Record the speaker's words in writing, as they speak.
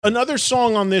Another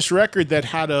song on this record that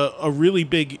had a really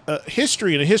big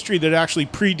history, and a history that actually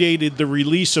predated the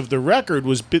release of the record,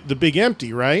 was The Big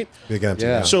Empty, right? Big Empty.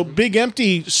 Yeah. So Big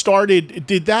Empty started,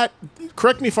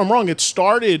 correct me if I'm wrong, it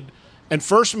started and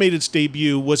first made its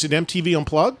debut, was it MTV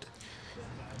Unplugged?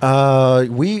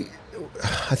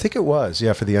 I think it was,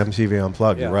 for the MTV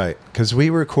Unplugged, Yeah. you're right. Because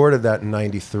we recorded that in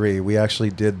 93. We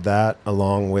actually did that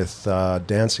along with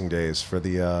Dancing Days for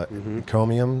the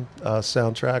Encomium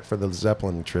soundtrack for the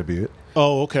Zeppelin tribute.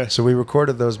 Oh, okay. So we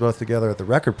recorded those both together at the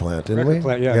record plant, didn't we?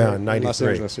 Yeah, in in Los 93.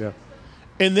 Angeles, yeah.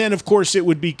 And then, of course, it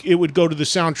would go to the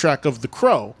soundtrack of The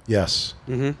Crow. Yes.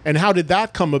 And how did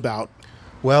that come about?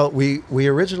 Well, we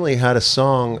originally had a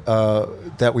song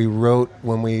that we wrote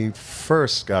when we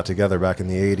first got together back in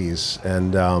the 80s,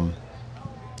 and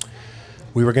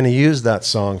we were going to use that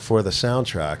song for the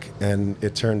soundtrack, and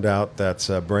it turned out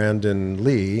that Brandon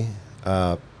Lee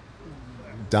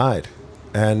died,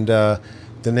 and the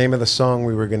name of the song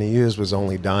we were going to use was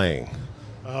Only Dying.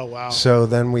 Oh, wow. So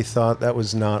then we thought that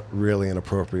was not really an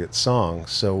appropriate song,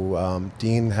 so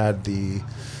Dean had the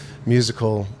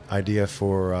musical idea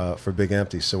for Big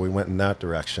Empty, so we went in that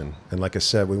direction. And like I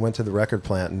said, we went to the record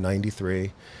plant in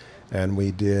 '93, and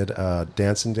we did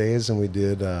Dancing Days, and we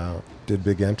did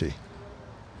Big Empty.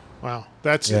 Wow,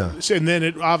 and then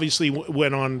it obviously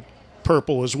went on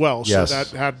Purple as well. So Yes. that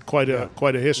had quite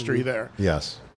a history there. Yes.